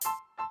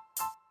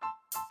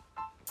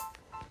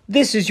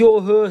This is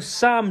your host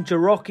Sam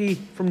Jarocki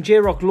from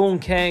J-Rock Lawn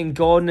Care and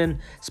Gardening,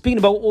 speaking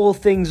about all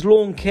things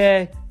lawn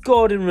care,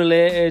 garden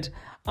related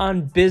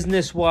and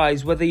business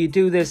wise, whether you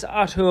do this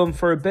at home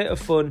for a bit of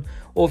fun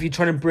or if you're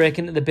trying to break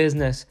into the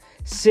business.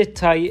 Sit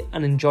tight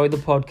and enjoy the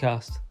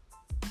podcast.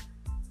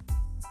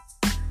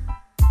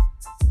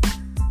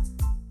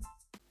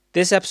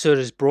 This episode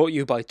is brought to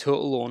you by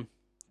Total Lawn.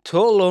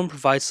 Total Lawn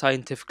provides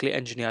scientifically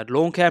engineered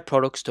lawn care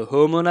products to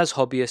homeowners,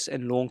 hobbyists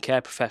and lawn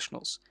care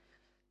professionals.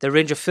 Their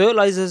range of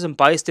fertilisers and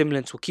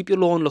biostimulants will keep your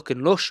lawn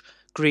looking lush,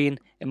 green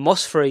and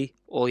moss-free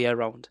all year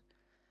round.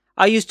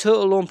 I use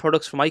Total Lawn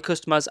products for my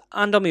customers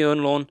and on my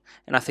own lawn,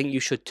 and I think you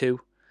should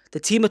too.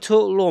 The team at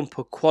Total Lawn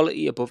put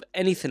quality above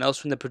anything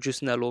else when they're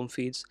producing their lawn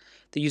feeds.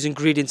 They use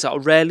ingredients that are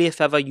rarely if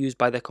ever used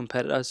by their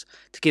competitors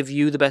to give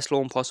you the best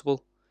lawn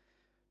possible.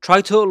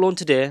 Try Total Lawn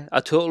today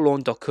at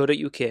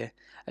totallawn.co.uk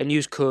and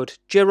use code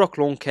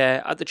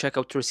JROCKLAWNCARE at the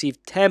checkout to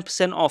receive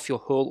 10% off your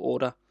whole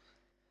order.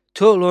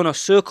 Total Lawn are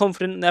so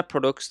confident in their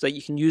products that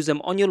you can use them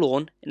on your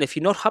lawn, and if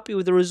you're not happy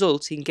with the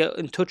results, you can get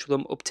in touch with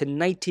them up to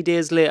 90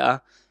 days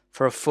later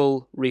for a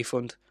full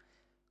refund.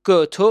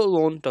 Go to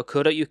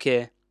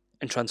totallawn.co.uk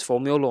and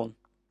transform your lawn.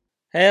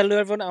 Hello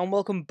everyone and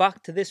welcome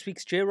back to this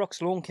week's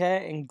J-Rock's Lawn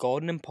Care and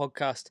Gardening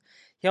podcast.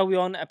 Here we are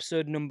on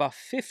episode number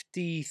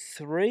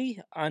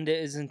 53 and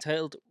it is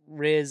entitled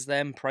Raise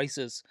Them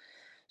Prices.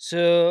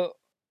 So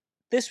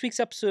this week's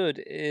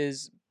episode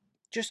is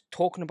just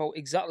talking about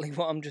exactly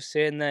what I'm just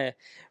saying there,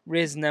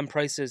 raising them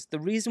prices. The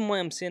reason why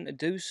I'm saying to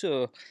do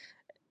so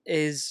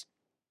is,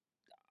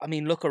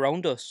 look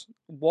around us.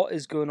 What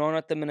is going on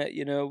at the minute,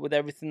 with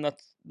everything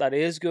that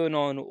is going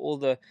on, all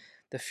the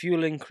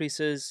fuel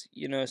increases,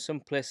 some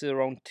places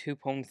around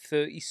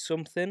 £2.30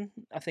 something.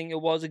 I think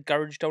it was a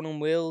garage down in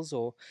Wales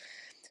or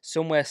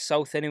somewhere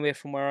south anyway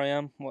from where I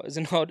am. What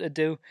isn't hard to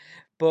do.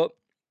 But,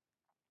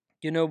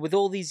 with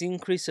all these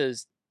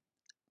increases,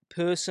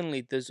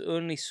 personally, there's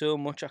only so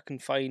much I can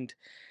find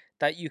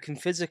that you can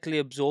physically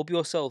absorb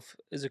yourself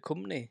as a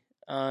company.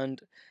 And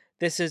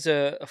this is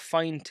a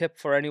fine tip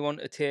for anyone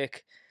to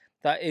take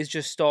that is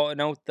just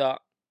starting out,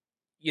 that,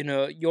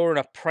 you're in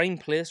a prime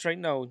place right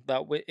now,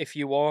 that if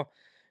you are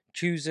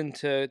choosing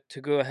to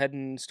go ahead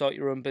and start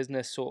your own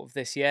business sort of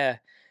this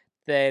year,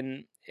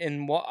 then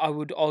in what I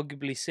would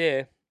definitely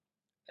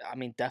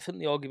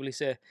arguably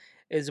say,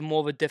 is more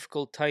of a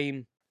difficult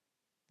time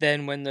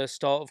than when the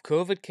start of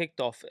COVID kicked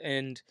off.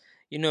 And,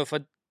 if I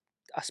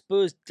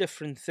suppose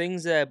different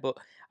things there, but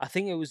I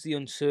think it was the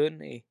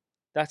uncertainty.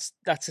 That's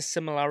a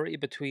similarity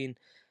between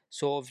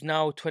sort of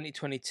now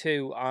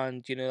 2022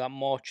 and, that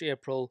March,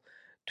 April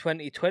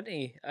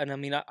 2020. And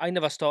I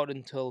never started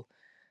until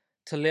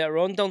later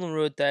on down the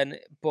road then,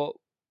 but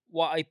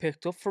what I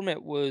picked up from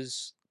it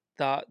was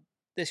that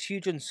this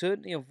huge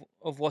uncertainty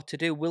of what to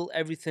do. Will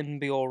everything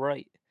be all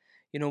right?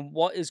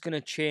 What is going to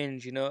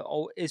change?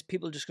 Or is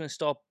people just going to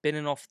start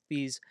binning off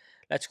these,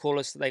 let's call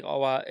us like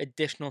our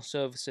additional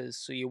services?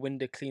 So your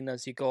window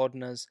cleaners, your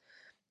gardeners,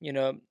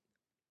 are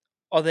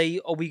we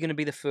going to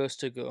be the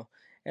first to go?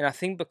 And I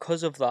think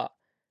because of that,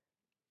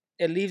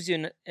 it leaves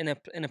you in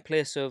a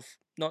place of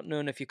not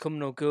knowing if you're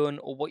coming or going,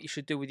 or what you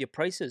should do with your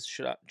prices.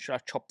 Should I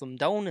chop them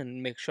down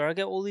and make sure I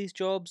get all these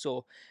jobs,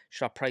 or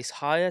should I price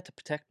higher to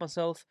protect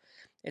myself?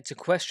 It's a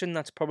question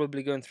that's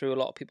probably going through a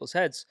lot of people's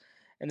heads.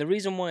 And the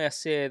reason why I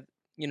say,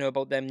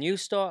 about them new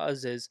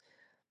starters is,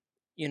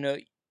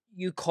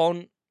 you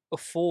can't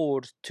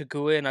afford to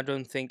go in, I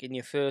don't think, in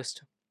your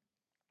first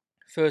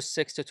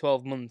 6 to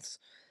 12 months,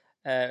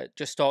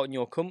 just starting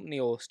your company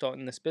or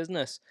starting this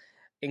business,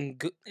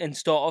 and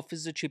start off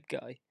as a cheap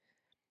guy.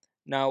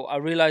 Now, I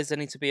realise there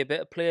needs to be a bit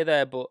of play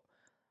there, but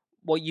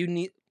what you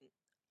need,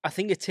 I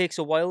think it takes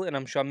a while, and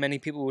I'm sure many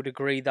people would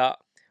agree that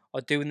are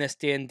doing this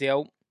day in, day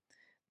out,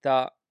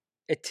 that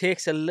it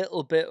takes a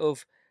little bit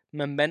of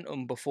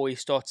momentum before you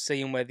start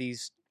seeing where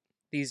these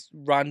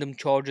random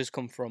charges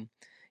come from.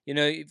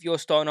 If you're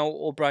starting out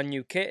all brand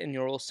new kit and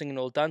you're all singing,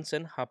 all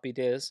dancing, happy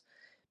days.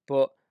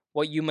 But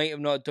what you might have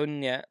not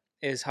done yet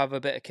is have a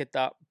bit of kit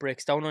that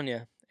breaks down on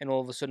you and all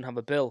of a sudden have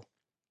a bill.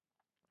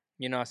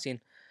 I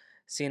seen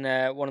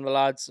one of the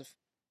lads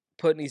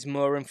putting his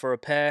mower in for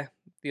repair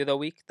the other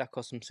week. That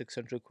cost him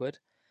 £600.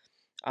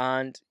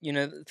 And,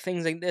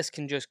 things like this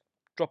can just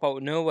drop out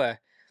of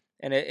nowhere.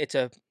 And it's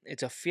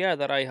a fear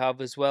that I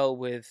have as well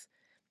with,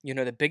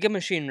 the bigger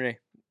machinery,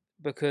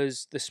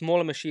 because the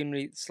smaller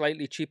machinery,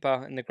 slightly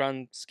cheaper in the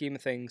grand scheme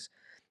of things,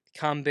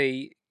 can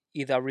be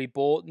either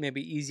rebought,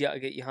 maybe easier to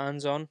get your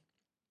hands on.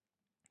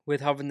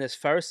 With having this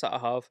Ferris that I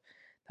have,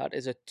 that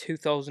is a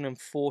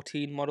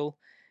 2014 model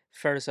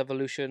Ferris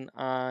Evolution,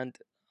 and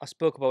I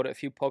spoke about it a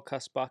few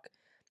podcasts back,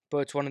 but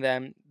it's one of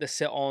them, the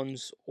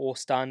sit-ons or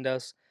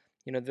standers.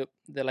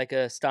 They're like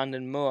a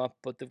standing mower,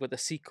 but they've got the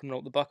seat coming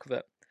out the back of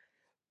it.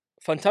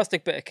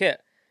 Fantastic bit of kit,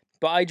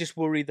 but I just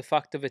worry the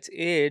fact of its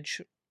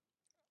age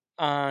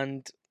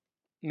and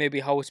maybe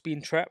how it's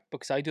been trapped,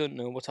 because I don't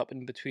know what's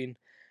happened between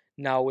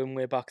now and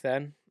way back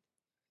then.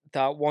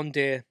 That one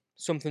day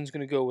something's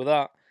going to go with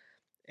that,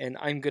 and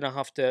I'm going to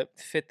have to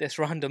fit this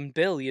random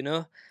bill,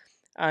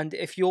 And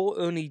if you're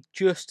only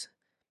just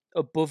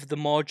above the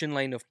margin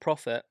line of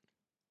profit,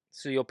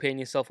 so you're paying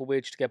yourself a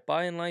wage to get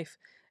by in life,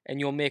 and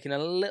you're making a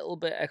little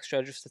bit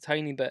extra, just a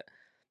tiny bit,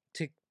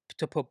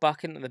 to put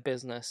back into the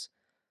business,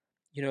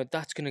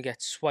 that's going to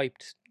get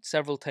swiped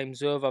several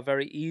times over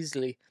very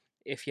easily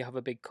if you have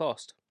a big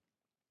cost.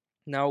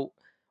 Now,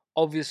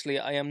 obviously,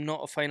 I am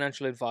not a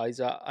financial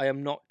advisor. I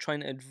am not trying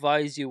to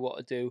advise you what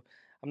to do.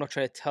 I'm not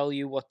trying to tell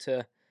you what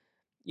to,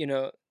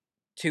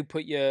 to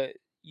put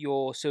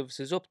your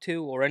services up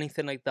to or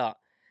anything like that.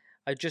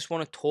 I just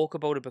want to talk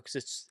about it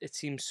because it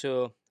seems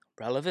so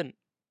relevant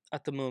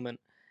at the moment.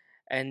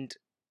 And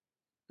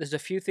there's a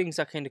few things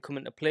that kind of come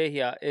into play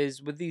here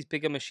is with these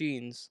bigger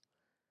machines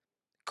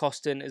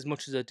costing as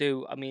much as I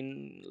do. I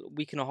mean, a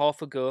week and a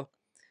half ago,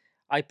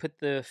 I put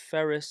the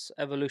Ferris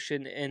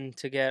Evolution in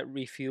to get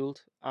refueled,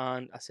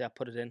 and I say I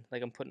put it in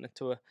like I'm putting it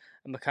to a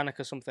mechanic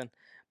or something.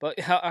 But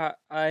I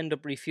end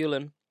up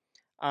refueling,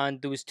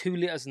 and there was 2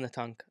 liters in the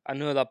tank. I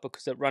know that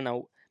because it ran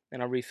out,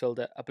 and I refilled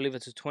it. I believe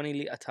it's a 20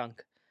 litre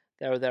tank,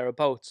 there or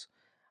thereabouts,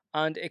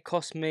 and it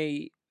cost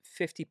me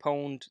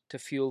 £50 to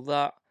fuel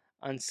that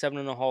and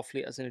 7.5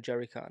 litres in a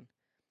jerry can.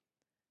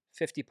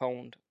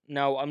 £50.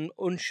 Now I'm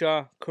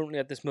unsure currently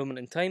at this moment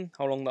in time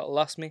how long that'll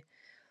last me.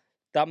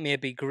 That may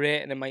be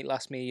great and it might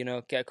last me,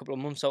 get a couple of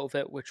months out of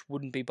it, which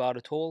wouldn't be bad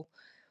at all.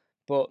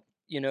 But,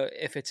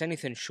 if it's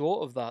anything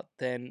short of that,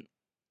 then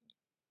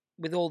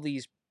with all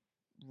these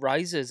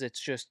rises,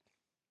 it's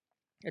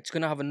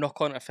going to have a knock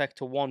on effect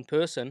to one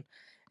person,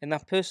 and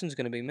that person's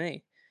going to be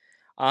me.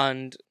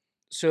 And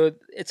so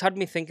it's had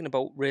me thinking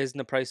about raising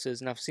the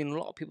prices, and I've seen a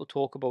lot of people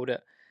talk about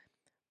it.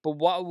 But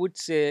what I would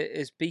say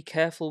is be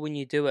careful when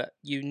you do it.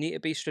 You need to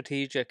be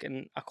strategic,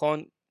 and I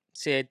can't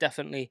say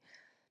definitely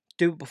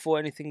do it before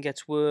anything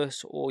gets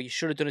worse, or you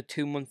should have done it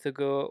 2 months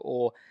ago,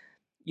 or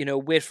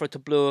wait for it to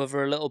blow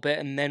over a little bit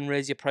and then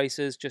raise your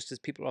prices just as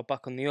people are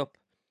back on the up.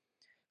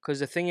 Because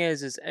the thing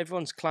is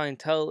everyone's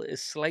clientele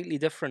is slightly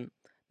different.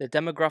 The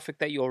demographic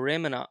that you're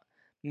aiming at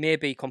may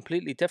be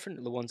completely different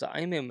to the ones that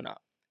I'm aiming at.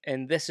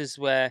 And this is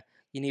where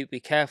you need to be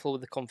careful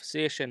with the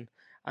conversation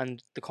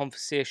and the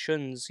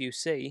conversations you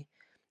see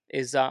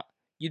is that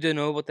you don't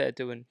know what they're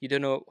doing. You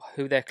don't know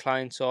who their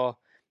clients are.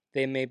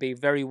 They may be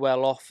very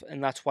well off,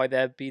 and that's why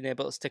they're being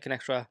able to stick an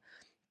extra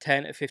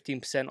 10 to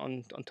 15%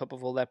 on top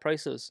of all their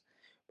prices.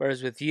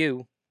 Whereas with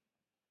you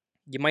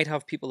might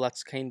have people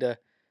that's kind of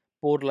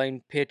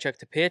borderline paycheck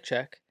to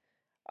paycheck,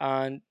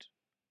 and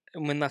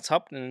when that's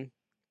happening,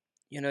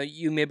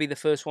 you may be the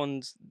first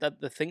ones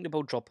that they're thinking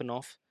about dropping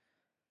off,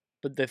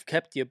 but they've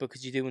kept you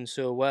because you're doing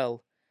so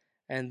well.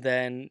 And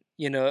then,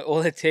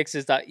 all it takes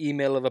is that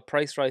email of a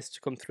price rise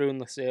to come through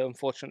and they say,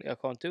 unfortunately, I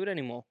can't do it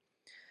anymore.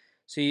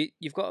 So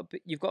you've got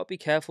to be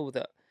careful with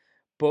it.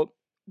 But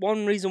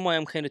one reason why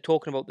I'm kind of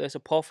talking about this,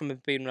 apart from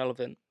it being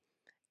relevant,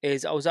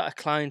 is I was at a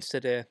client's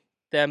today.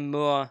 They're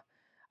more.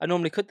 I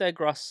normally cut their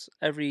grass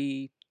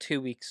every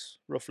 2 weeks,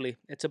 roughly.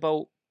 It's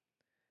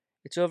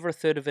over a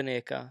third of an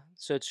acre,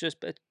 so it's just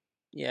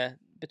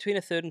between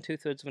a third and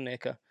 2/3 of an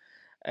acre.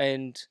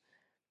 And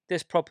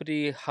this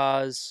property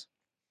has,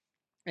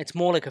 it's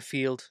more like a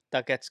field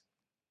that gets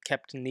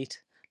kept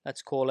neat,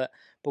 let's call it.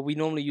 But we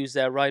normally use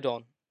their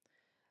ride-on.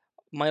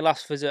 My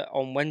last visit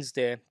on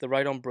Wednesday, the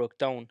ride-on broke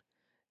down.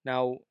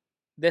 Now,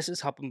 this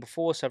has happened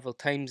before several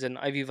times, and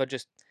I've either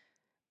just,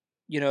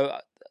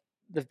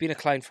 they've been a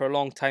client for a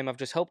long time. I've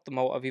just helped them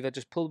out. I've either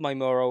just pulled my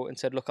mower out and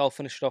said, look, I'll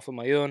finish it off on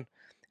my own,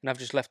 and I've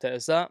just left it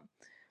as that.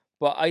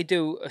 But I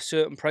do a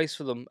certain price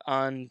for them,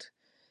 and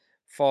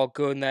for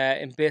going there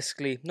and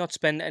basically not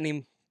spend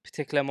any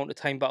particular amount of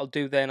time, but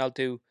I'll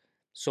do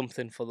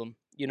something for them,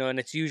 and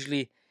it's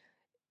usually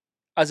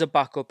as a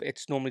backup,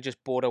 it's normally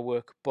just border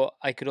work, but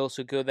I could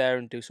also go there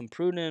and do some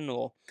pruning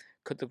or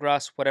cut the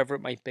grass, whatever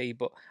it might be.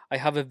 But I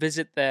have a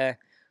visit there,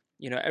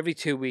 every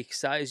 2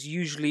 weeks. That is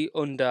usually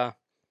under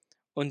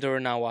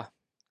an hour,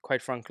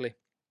 quite frankly.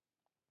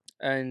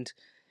 And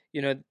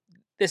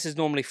this is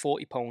normally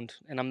 £40,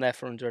 and I'm there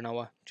for under an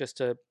hour just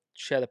to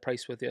share the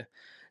price with you.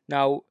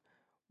 Now,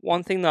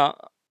 one thing that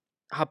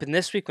happened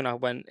this week when I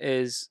went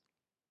is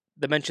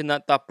they mentioned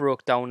that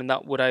broke down, and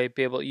that would I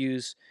be able to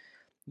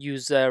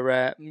use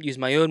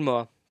my own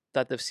mower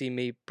that they've seen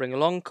me bring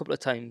along a couple of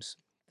times,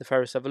 the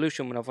Ferris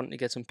Evolution, when I've wanted to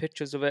get some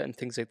pictures of it and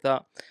things like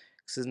that.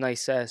 Because there's a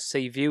nice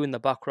sea view in the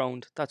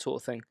background, that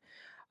sort of thing.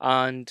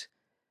 And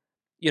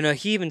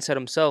he even said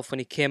himself when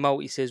he came out,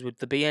 he says, would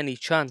there be any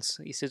chance?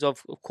 He says,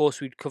 of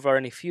course, we'd cover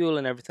any fuel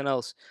and everything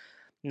else.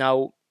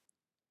 Now,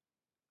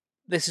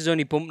 this is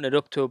only bumping it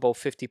up to about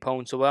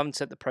 £50, so I haven't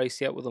set the price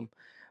yet with him.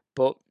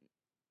 But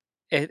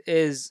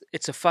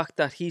it's a fact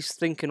that he's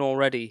thinking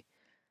already,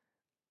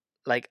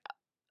 like,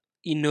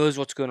 he knows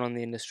what's going on in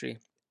the industry.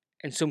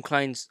 And some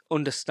clients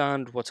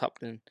understand what's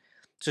happening.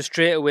 So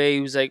straight away,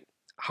 he was like,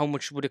 how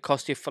much would it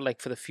cost you for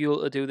the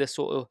fuel to do this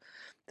sort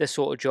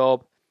of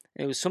job?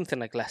 And it was something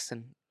like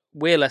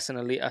way less than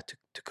a litre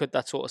to cut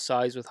that sort of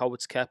size with how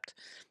it's kept.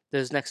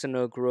 There's next to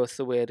no growth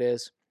the way it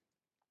is.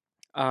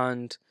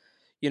 And,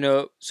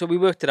 so we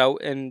worked it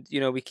out, and,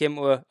 we came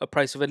to a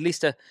price of at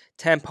least a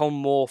 £10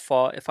 more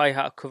for if he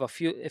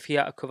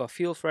had to cover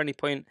fuel for any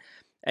point,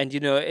 And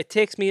it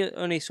takes me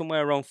only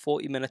somewhere around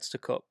 40 minutes to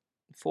cut,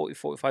 40,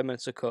 45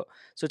 minutes to cut.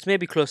 So it's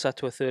maybe closer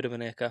to a third of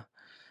an acre.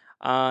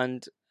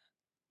 And,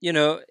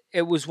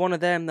 it was one of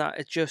them that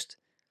it's just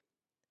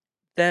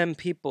them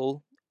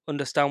people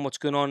understand what's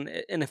going on.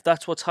 And if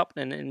that's what's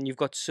happening and you've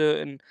got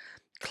certain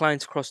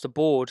clients across the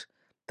board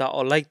that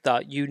are like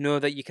that,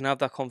 that you can have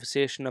that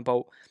conversation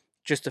about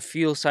just the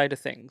fuel side of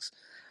things.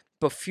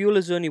 But fuel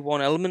is only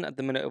one element at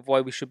the minute of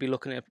why we should be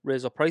looking at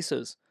raise our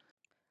prices.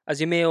 As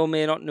you may or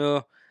may not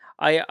know,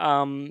 I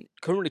am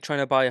currently trying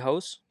to buy a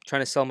house,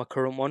 trying to sell my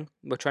current one.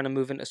 We're trying to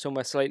move into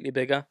somewhere slightly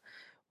bigger,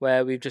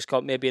 where we've just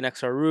got maybe an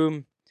extra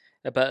room,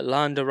 a bit of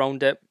land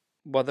around it,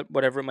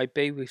 whatever it might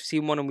be. We've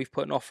seen one and we've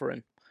put an offer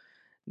in.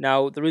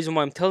 Now, the reason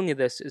why I'm telling you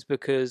this is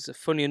because,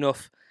 funny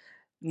enough,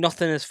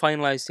 nothing is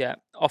finalised yet.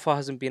 Offer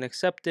hasn't been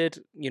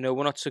accepted.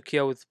 We're not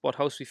secure with what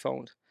house we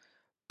found.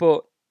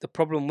 But the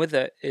problem with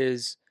it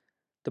is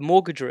the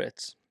mortgage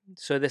rates.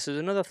 So this is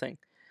another thing.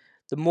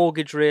 The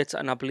mortgage rates,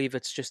 and I believe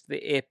it's just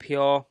the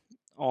APR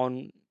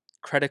on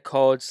credit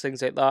cards,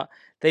 things like that,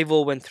 they've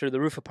all went through the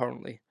roof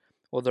apparently,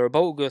 or they're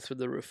about to go through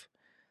the roof.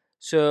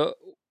 So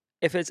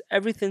if it's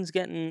everything's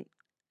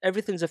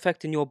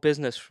affecting your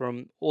business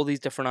from all these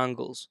different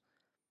angles,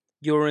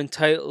 you're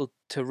entitled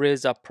to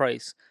raise that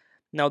price.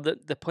 Now,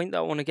 the point that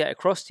I want to get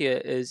across to you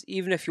is,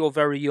 even if you're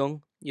very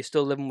young, you're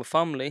still living with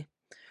family,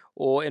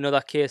 or in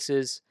other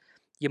cases,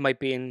 you might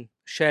be in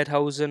shared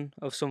housing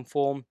of some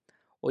form,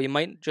 or you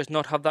might just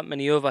not have that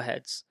many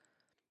overheads.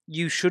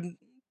 You shouldn't,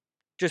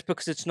 just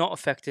because it's not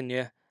affecting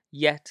you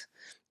yet,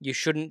 you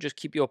shouldn't just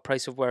keep your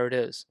price of where it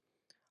is.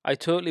 I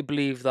totally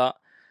believe that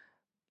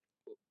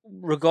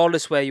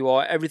regardless where you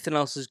are, everything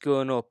else is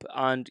going up,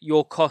 and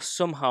your cost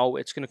somehow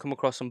it's going to come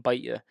across and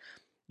bite you.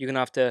 You're going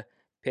to have to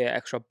pay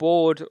extra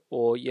board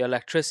or your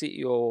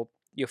electricity or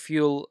your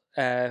fuel.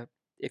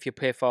 If you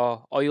pay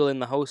for oil in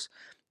the house,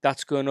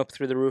 that's going up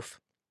through the roof.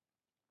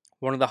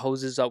 One of the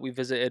houses that we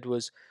visited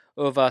was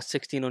over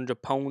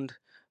 £1,600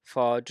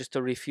 for just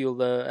to refuel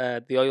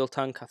the oil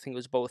tank. I think it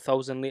was about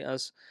 1,000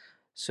 litres.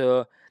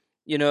 So,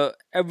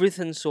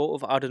 everything's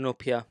sort of adding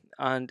up here,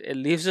 and it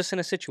leaves us in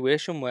a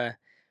situation where,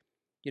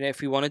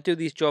 if we want to do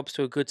these jobs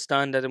to a good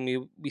standard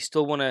and we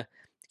still want to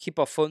keep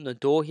our foot in the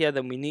door here,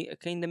 then we need to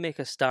kind of make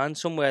a stand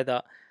somewhere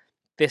that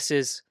this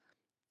is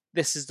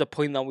the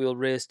point that we'll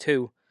raise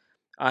to.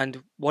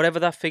 And whatever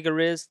that figure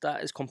is,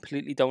 that is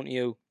completely down to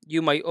you.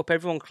 You might up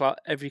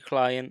every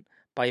client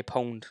by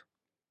 £1,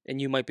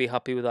 and you might be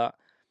happy with that.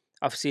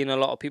 I've seen a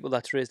lot of people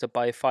that's raised it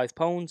by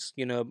 £5,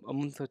 a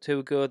month or two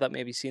ago, that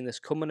maybe seen this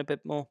coming a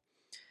bit more.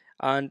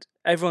 And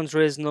everyone's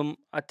raising them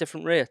at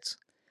different rates.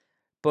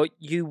 But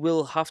you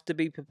will have to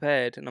be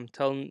prepared, and I'm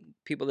telling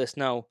people this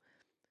now,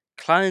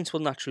 clients will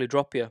naturally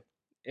drop you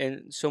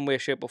in some way,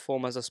 shape or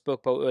form, as I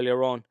spoke about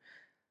earlier on.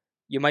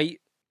 You might,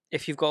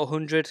 if you've got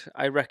 100,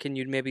 I reckon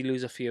you'd maybe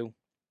lose a few,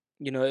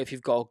 if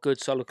you've got a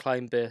good solid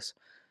client base.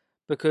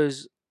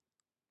 Because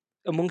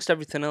amongst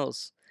everything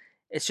else,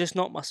 it's just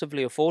not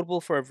massively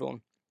affordable for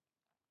everyone.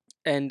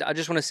 And I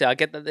just want to say, I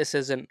get that this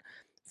isn't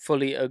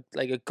fully a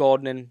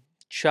gardening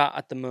chat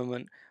at the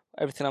moment,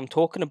 everything I'm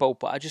talking about,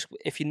 but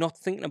if you're not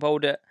thinking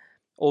about it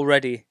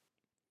already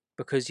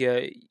because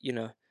you're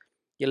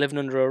living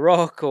under a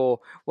rock or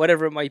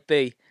whatever it might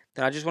be,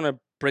 then I just want to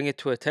bring it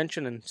to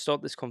attention and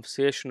start this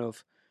conversation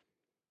of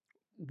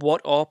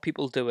what are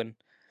people doing?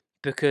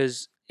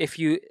 Because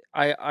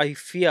I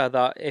fear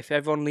that if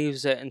everyone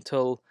leaves it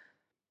until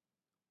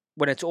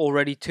when it's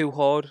already too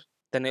hard,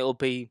 then it'll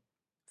be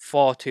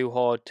far too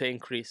hard to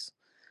increase.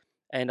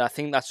 And I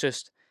think that's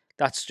just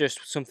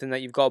something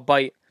that you've got to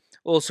bite.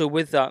 Also,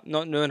 with that,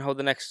 not knowing how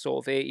the next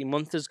sort of 18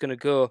 months is going to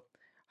go,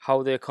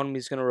 how the economy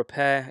is going to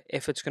repair,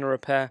 if it's going to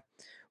repair,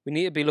 we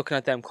need to be looking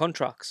at them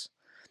contracts.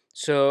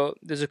 So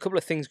there's a couple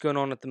of things going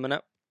on at the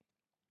minute.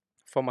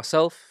 For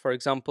myself, for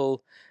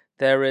example,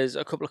 there is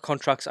a couple of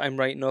contracts I'm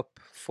writing up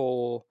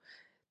for.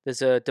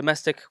 There's a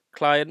domestic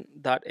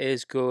client that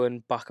is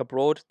going back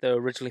abroad. They're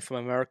originally from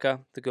America.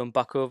 They're going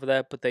back over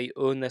there, but they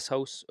own this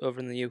house over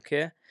in the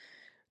UK.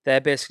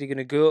 They're basically going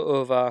to go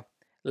over,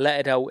 let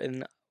it out,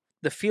 and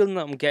the feeling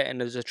that I'm getting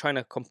is they're trying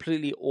to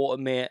completely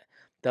automate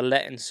the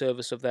letting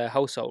service of their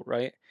house out,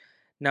 right?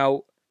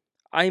 Now,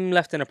 I'm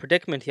left in a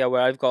predicament here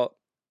where I've got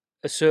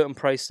a certain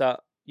price that,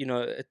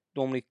 it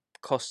normally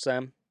costs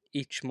them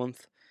each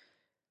month.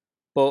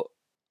 But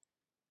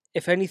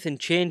if anything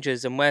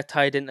changes and we're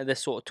tied into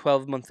this sort of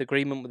 12-month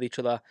agreement with each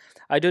other,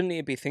 I don't need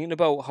to be thinking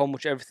about how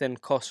much everything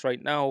costs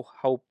right now,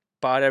 how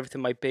bad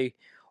everything might be,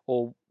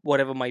 or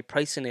whatever my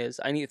pricing is.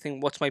 I need to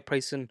think, what's my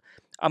pricing?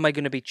 Am I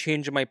going to be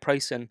changing my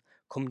pricing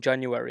come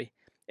January?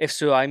 If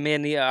so, I may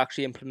need to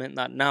actually implement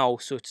that now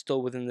so it's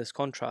still within this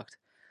contract.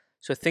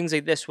 So things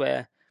like this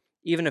where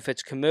even if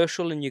it's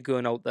commercial and you're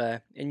going out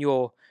there and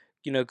you're,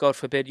 God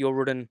forbid, you're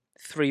running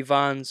 3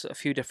 vans, a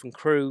few different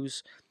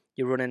crews,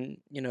 you're running,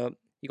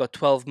 you got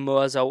 12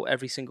 mowers out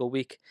every single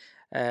week,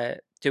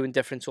 doing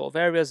different sort of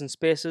areas and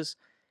spaces.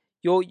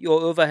 Your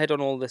overhead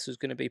on all this is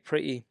going to be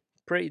pretty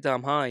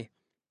damn high.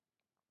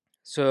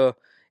 So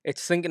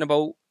it's thinking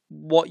about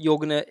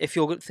if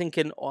you're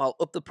thinking, oh, I'll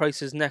up the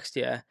prices next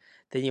year,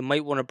 then you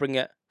might want to bring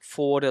it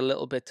forward a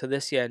little bit to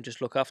this year and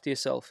just look after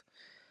yourself.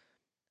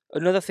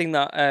 Another thing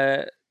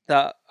that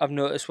I've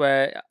noticed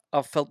where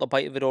I've felt the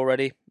bite of it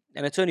already,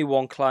 and it's only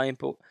one client,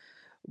 but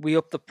we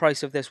upped the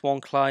price of this one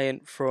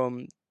client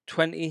from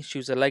 20. She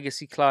was a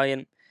legacy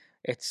client.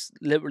 It's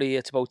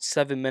about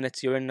 7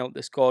 minutes. You're in and out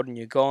this garden,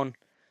 you're gone,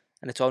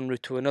 and it's en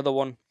route to another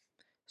one.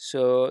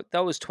 So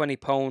that was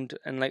 £20,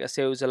 and like I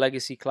say, it was a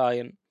legacy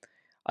client.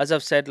 As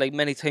I've said like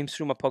many times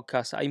through my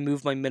podcast, I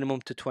moved my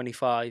minimum to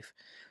 25.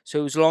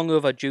 So it was long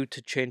overdue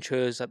to change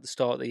hers at the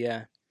start of the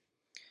year.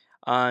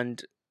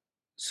 And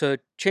so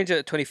change it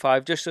to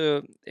 25 just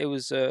so it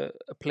was a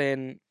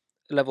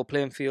level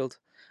playing field.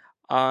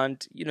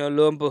 And,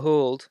 lo and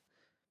behold,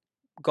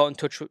 she got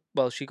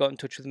in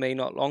touch with me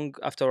not long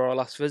after our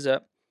last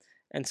visit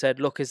and said,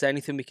 look, is there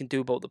anything we can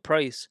do about the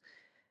price?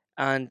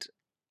 And,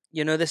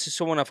 this is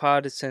someone I've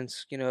had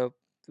since,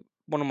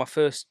 one of my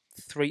first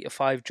 3 to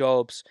 5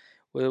 jobs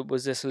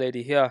was this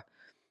lady here.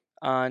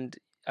 And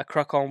I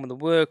crack on with the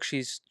work.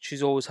 She's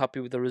always happy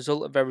with the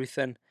result of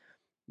everything.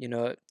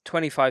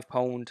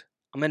 £25.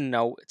 I'm in and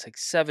out. It's like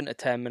 7 to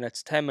 10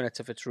 minutes. 10 minutes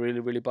if it's really,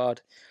 really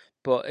bad.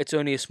 But it's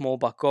only a small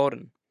back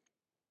garden.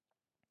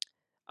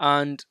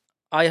 And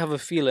I have a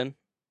feeling,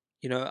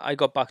 I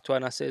got back to her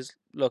and I says,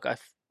 look, I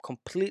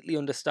completely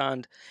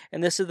understand.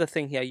 And this is the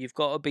thing here. You've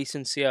got to be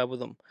sincere with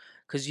them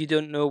because you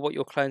don't know what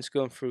your client's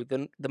going through.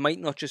 They might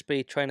not just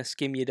be trying to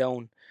skim you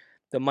down.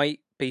 They might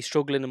be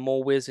struggling in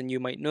more ways than you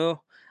might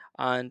know.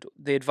 And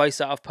the advice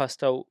that I've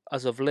passed out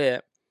as of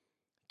late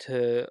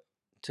to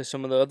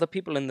some of the other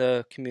people in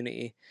the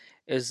community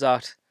is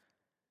that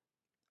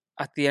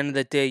at the end of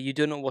the day, you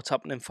don't know what's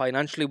happening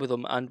financially with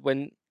them. And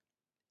when,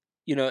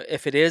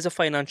 if it is a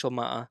financial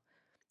matter,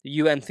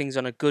 you end things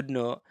on a good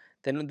note,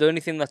 then the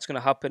only thing that's going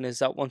to happen is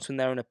that once when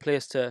they're in a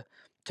place to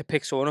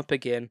pick someone up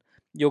again,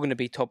 you're going to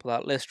be top of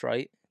that list,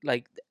 right?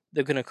 Like,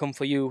 they're going to come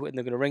for you and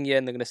they're going to ring you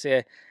and they're going to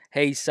say,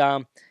 hey,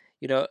 Sam,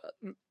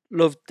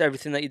 loved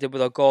everything that you did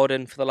with our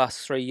garden for the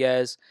last 3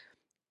 years.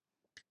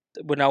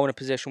 We're now in a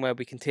position where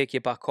we can take you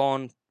back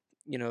on.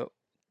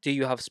 Do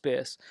you have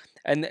space?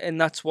 And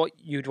that's what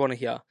you'd want to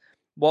hear.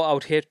 What I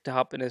would hate to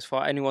happen is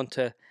for anyone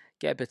to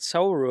get a bit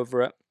sour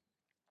over it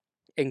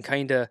and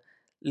kind of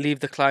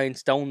leave the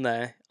clients down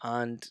there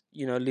and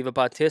leave a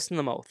bad taste in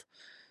the mouth.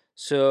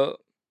 So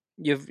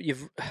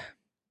you've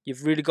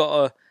really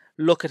got to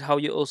look at how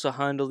you also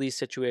handle these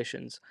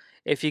situations.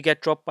 If you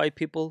get dropped by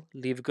people,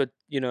 leave a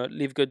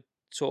good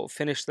sort of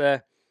finish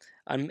there,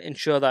 and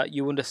ensure that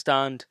you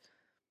understand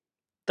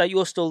that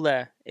you're still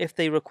there. If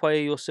they require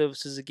your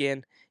services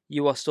again,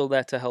 you are still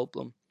there to help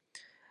them.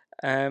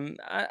 And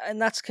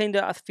that's kind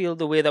of, I feel,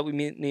 the way that we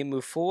need to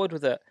move forward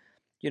with it.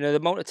 The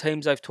amount of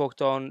times I've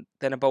talked on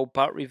then about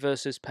battery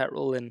versus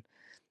petrol and,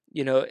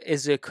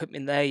 is the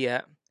equipment there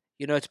yet?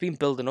 It's been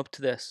building up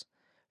to this.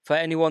 For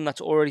anyone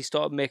that's already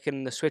started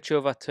making the switch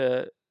over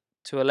to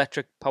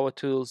electric power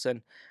tools,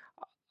 and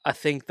I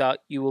think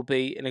that you will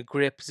be in a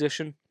great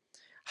position.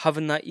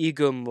 Having that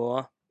ego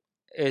mower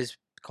is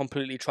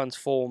completely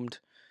transformed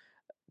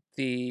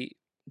the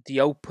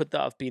output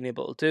that I've been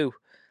able to do.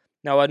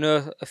 Now I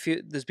know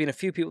there's been a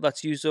few people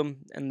that's used them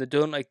and they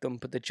don't like them,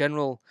 but the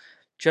general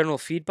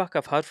feedback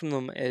I've had from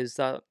them is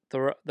that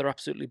they're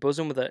absolutely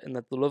buzzing with it and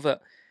that they love it.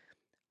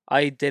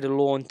 I did a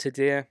lawn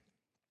today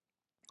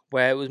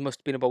where it must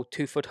have been about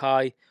 2 foot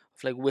high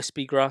of like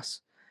wispy grass.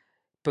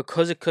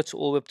 Because it cuts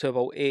all the way up to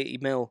about 80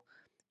 mil,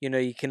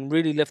 you can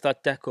really lift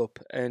that deck up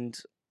and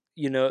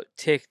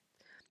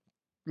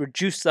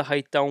reduce the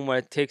height down where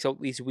it takes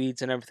out these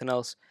weeds and everything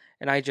else.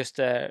 And I just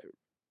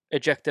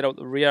ejected out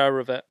the rear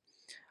of it,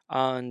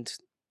 and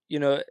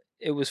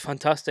it was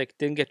fantastic.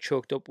 Didn't get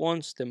choked up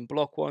once, didn't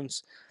block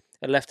once.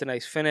 It left a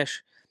nice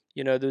finish.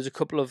 There was a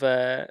couple of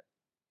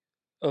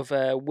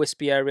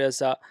wispy areas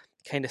that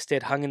kind of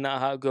stayed hanging that I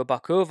had to go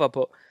back over,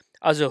 but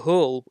as a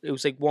whole, it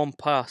was like one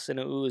pass, and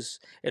it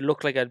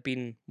looked like I'd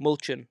been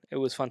mulching. It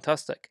was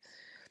fantastic.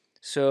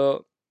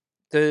 So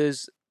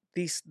there's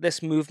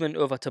this movement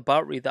over to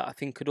battery that I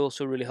think could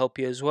also really help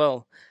you as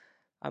well.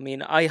 I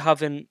mean, I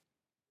haven't,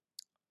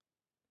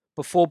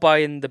 before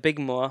buying the big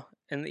mower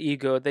and the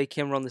Ego, they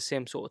came around the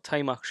same sort of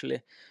time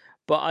actually,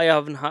 but I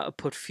haven't had to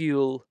put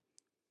fuel.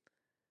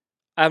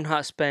 I haven't had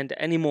to spend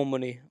any more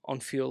money on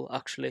fuel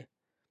actually.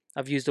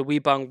 I've used a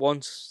WeBang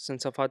once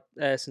since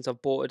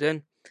I've bought it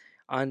in,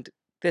 and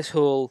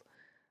the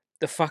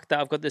fact that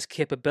I've got this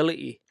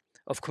capability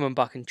of coming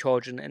back and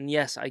charging, and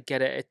yes, I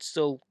get it. It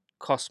still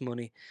costs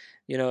money,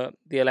 the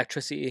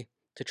electricity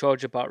to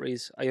charge the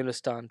batteries. I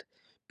understand,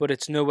 but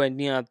it's nowhere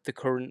near the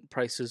current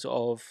prices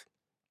of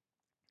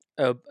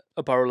a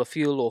barrel of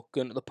fuel or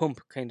going to the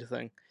pump kind of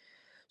thing.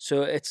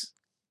 So it's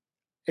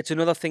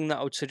another thing that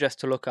I would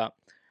suggest to look at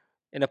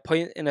in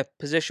a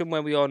position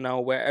where we are now,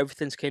 where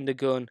everything's kind of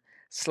going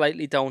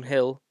slightly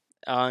downhill,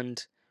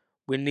 and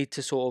we need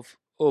to sort of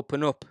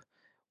open up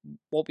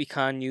what we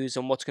can use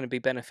and what's going to be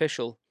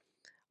beneficial.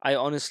 I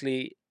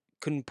honestly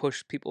couldn't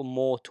push people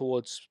more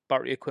towards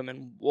battery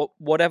equipment,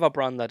 whatever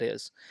brand that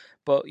is.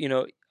 But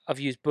I've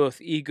used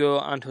both Ego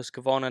and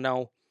Husqvarna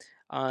now,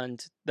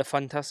 and they're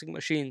fantastic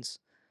machines.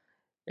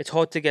 It's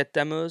hard to get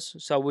demos,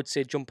 so I would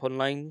say jump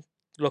online,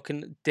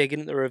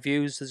 digging at the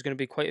reviews. There's going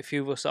to be quite a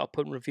few of us that are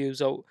putting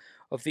reviews out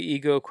of the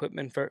Ego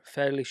equipment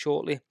fairly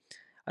shortly.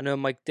 I know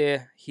Mike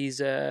Day,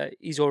 he's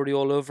already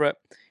all over it.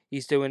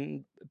 He's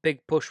doing a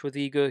big push with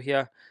Ego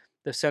here.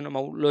 They've sent him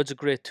out loads of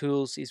great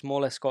tools. He's more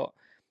or less got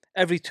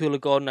every tool a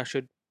gardener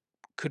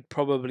could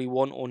probably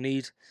want or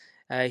need.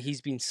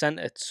 He's been sent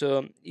it,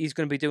 so he's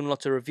going to be doing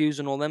lots of reviews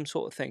and all them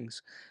sort of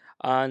things.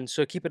 And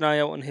so keep an eye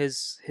out on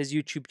his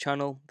YouTube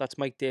channel. That's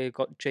Mike Day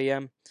got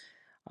JM,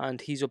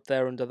 and he's up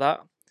there under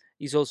that.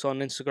 He's also on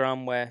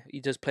Instagram where he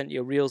does plenty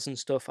of reels and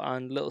stuff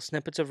and little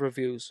snippets of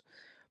reviews.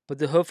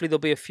 But hopefully there'll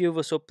be a few of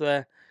us up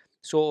there,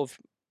 sort of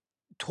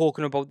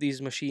talking about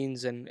these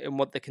machines and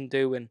what they can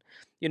do. And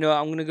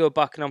I'm going to go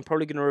back and I'm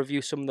probably going to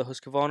review some of the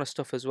Husqvarna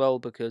stuff as well,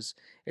 because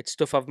it's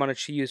stuff I've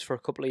managed to use for a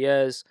couple of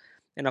years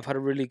and I've had a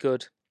really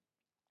good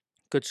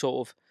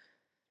sort of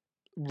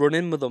run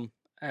in with them.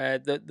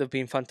 They've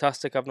been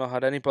fantastic. I've not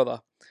had any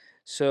bother.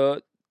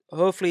 So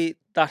hopefully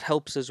that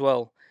helps as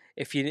well.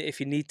 If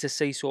you need to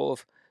see sort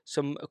of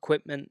some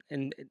equipment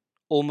in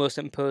almost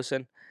in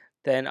person,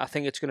 then I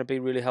think it's going to be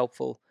really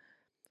helpful.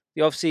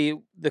 Obviously,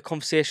 the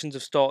conversations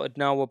have started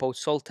now about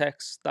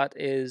Saltex. That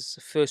is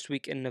the first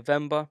week in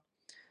November.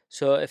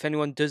 So if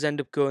anyone does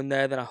end up going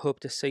there, then I hope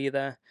to see you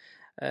there.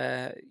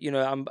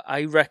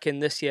 I reckon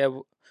this year,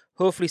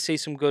 hopefully see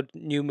some good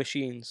new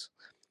machines,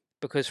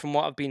 because from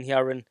what I've been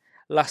hearing,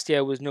 last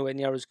year was nowhere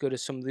near as good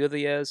as some of the other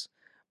years.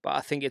 But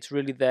I think it's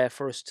really there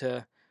for us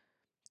to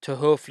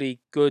hopefully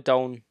go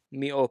down,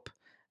 meet up,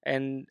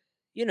 and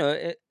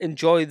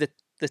enjoy the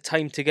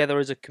time together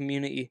as a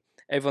community.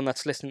 Everyone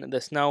that's listening to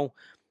this now,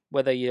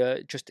 whether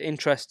you're just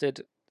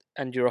interested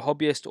and you're a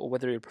hobbyist or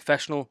whether you're a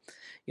professional,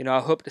 I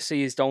hope to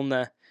see you down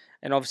there.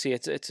 And obviously,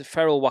 it's a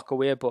feral whack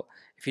away, but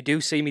if you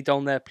do see me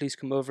down there, please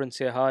come over and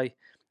say hi.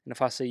 And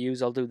if I see you,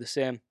 I'll do the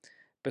same,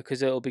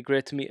 because it'll be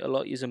great to meet a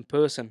lot of you in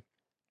person.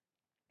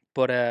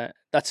 But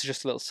that's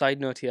just a little side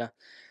note here.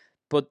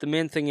 But the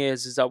main thing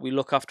is that we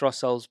look after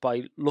ourselves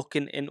by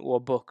looking into our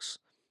books.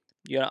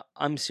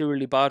 I'm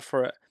serially bad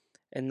for it,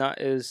 and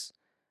that is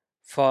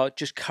for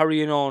just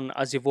carrying on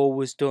as you've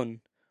always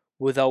done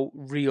without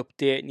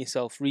re-updating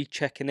yourself,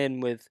 re-checking in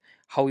with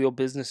how your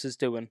business is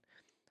doing.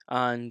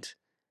 And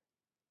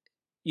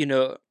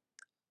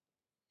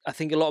I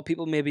think a lot of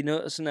people may be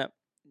noticing it.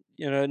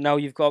 Now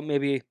you've got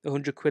maybe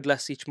 £100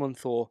 less each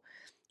month, or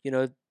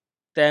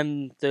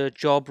the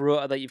job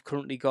rota that you've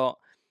currently got,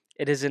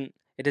 it isn't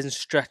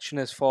stretching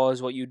as far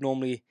as what you'd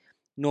normally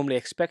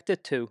expect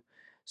it to.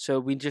 So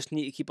we just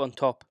need to keep on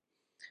top.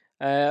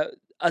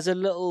 As a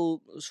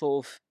little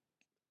sort of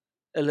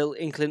a little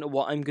inkling of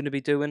what I'm going to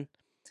be doing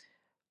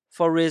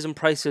for raising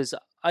prices,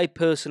 I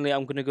personally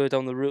am going to go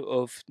down the route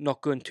of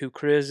not going too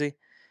crazy.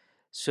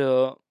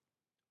 So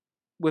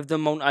with the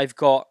amount I've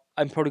got,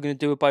 I'm probably going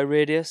to do it by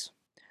radius.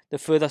 The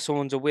further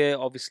someone's away,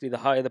 obviously, the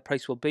higher the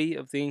price will be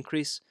of the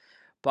increase.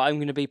 But I'm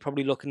going to be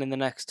probably looking in the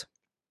next,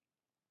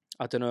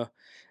 I don't know,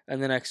 in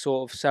the next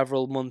sort of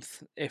several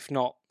months, if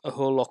not a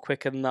whole lot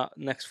quicker than that,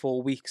 next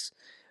 4 weeks,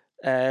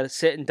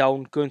 sitting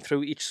down, going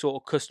through each sort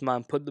of customer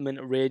and put them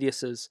into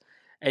radiuses.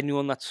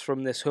 Anyone that's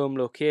from this home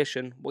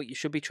location, what you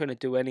should be trying to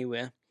do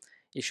anyway,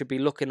 you should be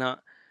looking at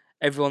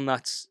everyone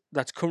that's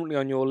currently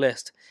on your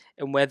list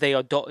and where they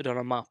are dotted on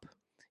a map.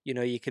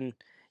 You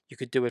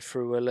could do it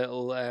through a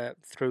little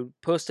through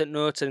post-it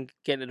notes and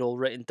get it all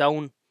written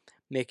down.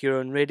 Make your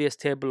own radius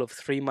table of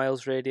 3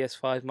 miles radius,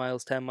 5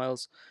 miles, 10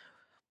 miles,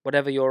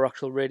 whatever your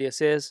actual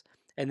radius is,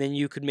 and then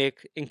you could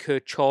incur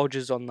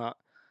charges on that.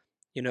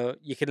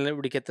 You can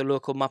literally get the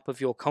local map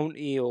of your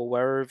county or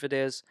wherever it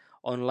is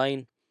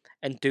online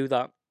and do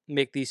that.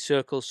 Make these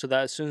circles so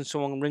that as soon as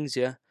someone rings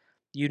you,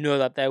 you know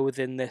that they're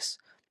within this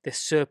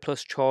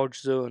surplus charge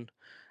zone.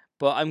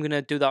 But I'm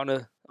gonna do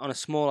that on a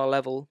smaller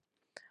level,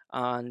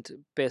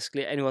 and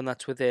basically anyone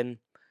that's within,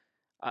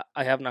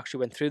 I haven't actually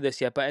went through this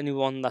yet, but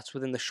anyone that's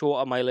within the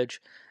shorter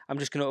mileage, I'm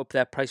just gonna up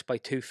their price by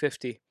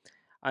 £2.50.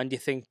 And you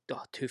think,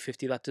 oh,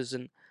 £2.50,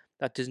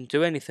 that doesn't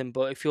do anything.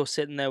 But if you're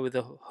sitting there with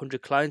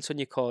 100 clients on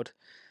your card,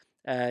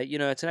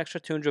 it's an extra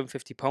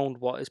 £250.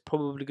 What is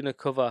probably going to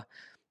cover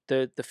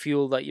the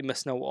fuel that you're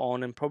missing out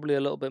on, and probably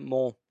a little bit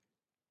more,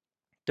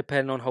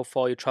 depending on how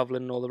far you're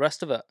traveling and all the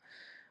rest of it.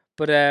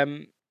 But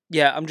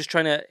yeah, I'm just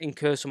trying to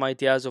incur some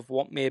ideas of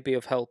what may be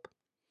of help.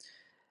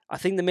 I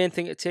think the main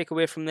thing to take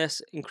away from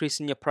this,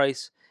 increasing your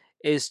price,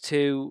 is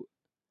to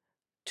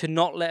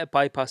not let it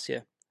bypass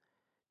you.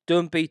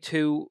 Don't be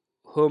too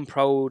home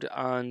proud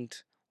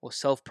or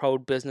self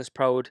proud, business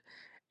proud,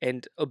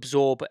 and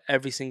absorb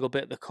every single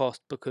bit of the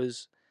cost,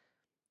 because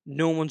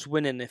no one's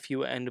winning if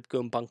you end up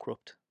going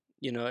bankrupt.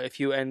 If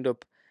you end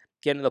up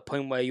getting to the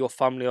point where your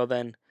family are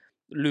then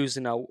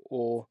losing out,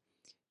 or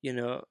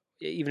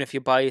even if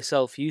you're by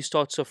yourself, you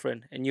start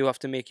suffering and you have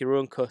to make your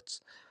own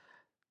cuts.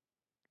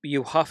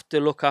 You have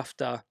to look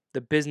after the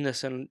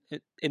business and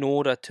in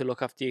order to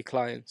look after your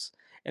clients,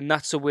 and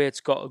that's the way it's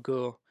got to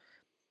go.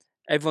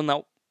 Everyone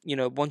that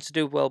wants to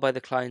do well by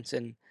the clients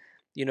and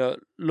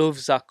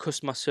loves that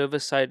customer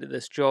service side of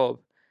this job,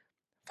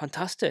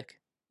 fantastic.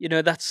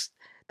 That's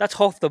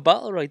half the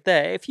battle right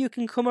there. If you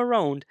can come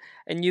around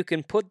and you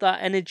can put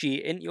that energy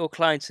into your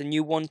clients, and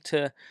you want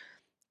to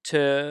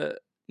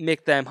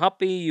make them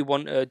happy, you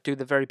want to do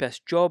the very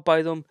best job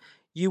by them,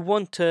 you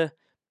want to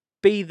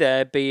be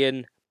there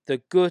being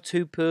the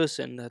go-to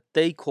person that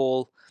they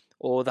call,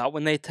 or that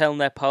when they tell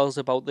their pals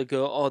about the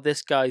girl, oh,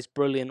 this guy's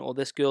brilliant or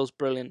this girl's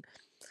brilliant,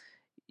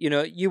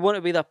 you want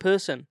to be that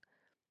person.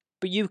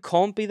 But you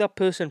can't be that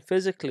person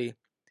physically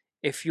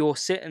if you're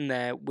sitting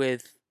there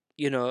with,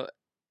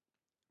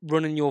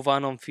 running your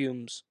van on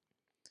fumes.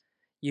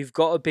 You've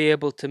got to be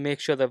able to make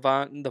sure the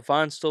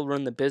van's still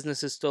running, the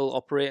business is still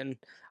operating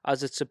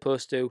as it's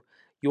supposed to.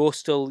 You're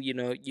still,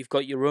 you've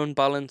got your own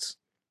balance.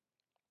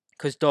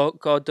 Because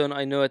God done,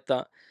 I know it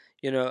that,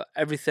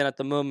 everything at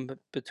the moment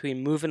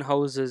between moving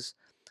houses,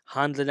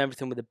 handling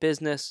everything with the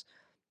business,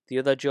 the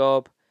other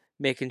job,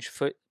 making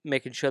sure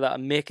that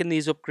I'm making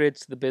these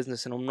upgrades to the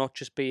business, and I'm not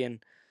just being,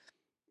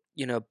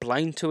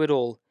 blind to it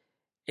all.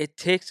 It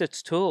takes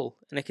its toll,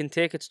 and it can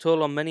take its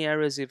toll on many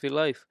areas of your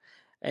life.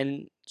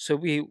 And so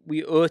we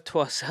owe it to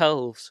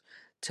ourselves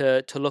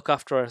to look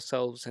after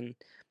ourselves, and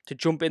to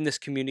jump in this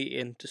community,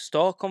 and to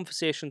start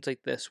conversations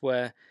like this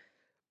where,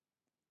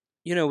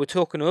 we're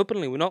talking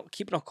openly. We're not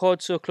keeping our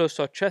cards so close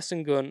to our chest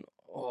and going,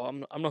 "Oh,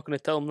 I'm not going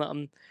to tell them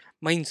that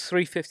mine's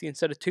 350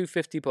 instead of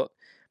 250," but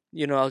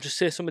I'll just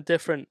say something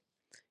different.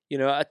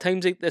 At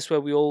times like this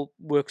where we all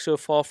work so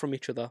far from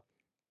each other,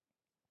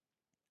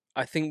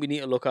 I think we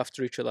need to look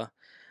after each other,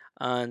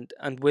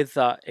 and with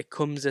that, it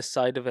comes this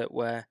side of it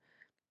where,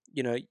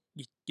 you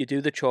do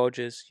the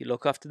charges, you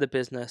look after the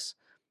business,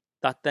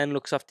 that then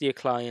looks after your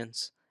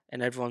clients,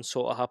 and everyone's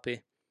sort of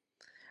happy.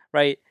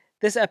 Right,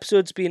 this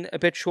episode's been a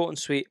bit short and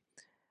sweet.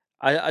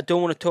 I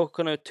don't want to talk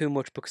on it too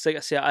much because, like I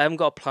say, I haven't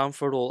got a plan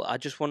for it all. I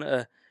just want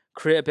to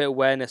create a bit of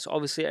awareness.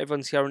 Obviously,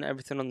 everyone's hearing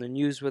everything on the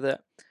news with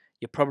it.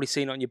 You're probably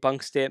seeing it on your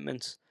bank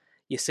statements.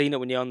 You're seeing it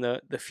when you're on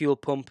the fuel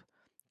pump.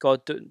 God,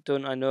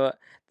 don't I know it.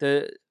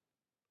 The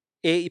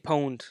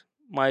 £80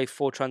 my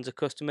Ford Transit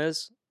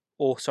customers,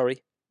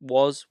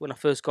 was when I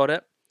first got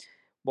it.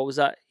 What was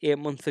that, 8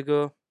 months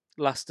ago?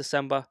 Last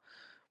December,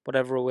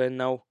 whatever we're in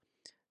now.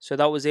 So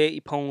that was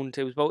 £80.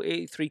 It was about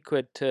 83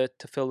 quid to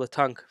fill the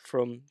tank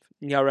from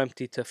near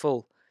empty to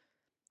full.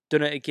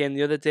 Done it again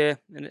the other day,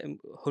 and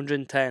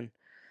 110.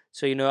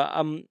 So you're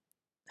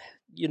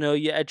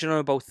edging on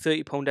about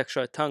 £30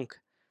 extra a tank.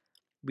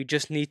 We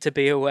just need to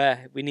be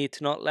aware. We need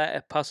to not let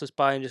it pass us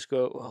by and just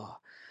go, oh,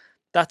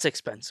 that's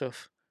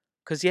expensive.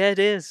 Because yeah, it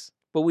is.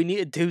 But we need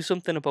to do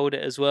something about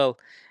it as well.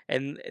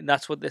 And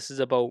that's what this is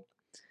about.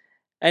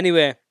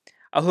 Anyway,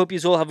 I hope you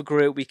all have a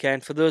great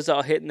weekend. For those that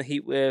are hitting the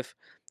heat wave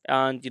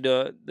and,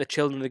 the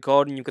children in the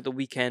garden, you've got the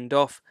weekend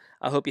off,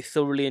 I hope you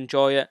thoroughly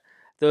enjoy it.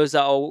 Those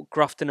that are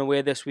grafting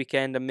away this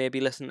weekend and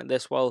maybe listening to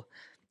this while,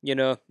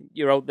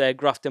 you're out there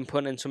grafting,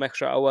 putting in some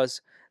extra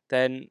hours,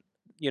 then,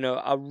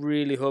 I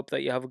really hope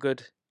that you have a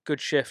good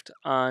shift,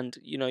 and,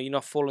 you're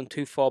not falling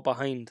too far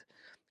behind.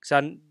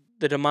 Because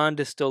the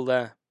demand is still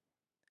there.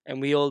 And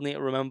we all need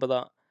to remember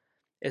that,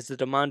 is the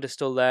demand is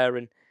still there,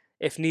 and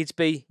if needs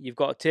be, you've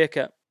got to take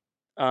it.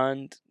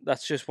 And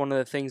that's just one of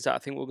the things that I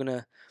think we're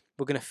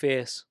gonna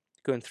face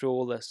going through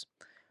all this.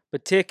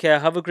 But take care,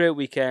 have a great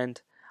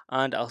weekend,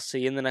 and I'll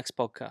see you in the next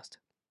podcast.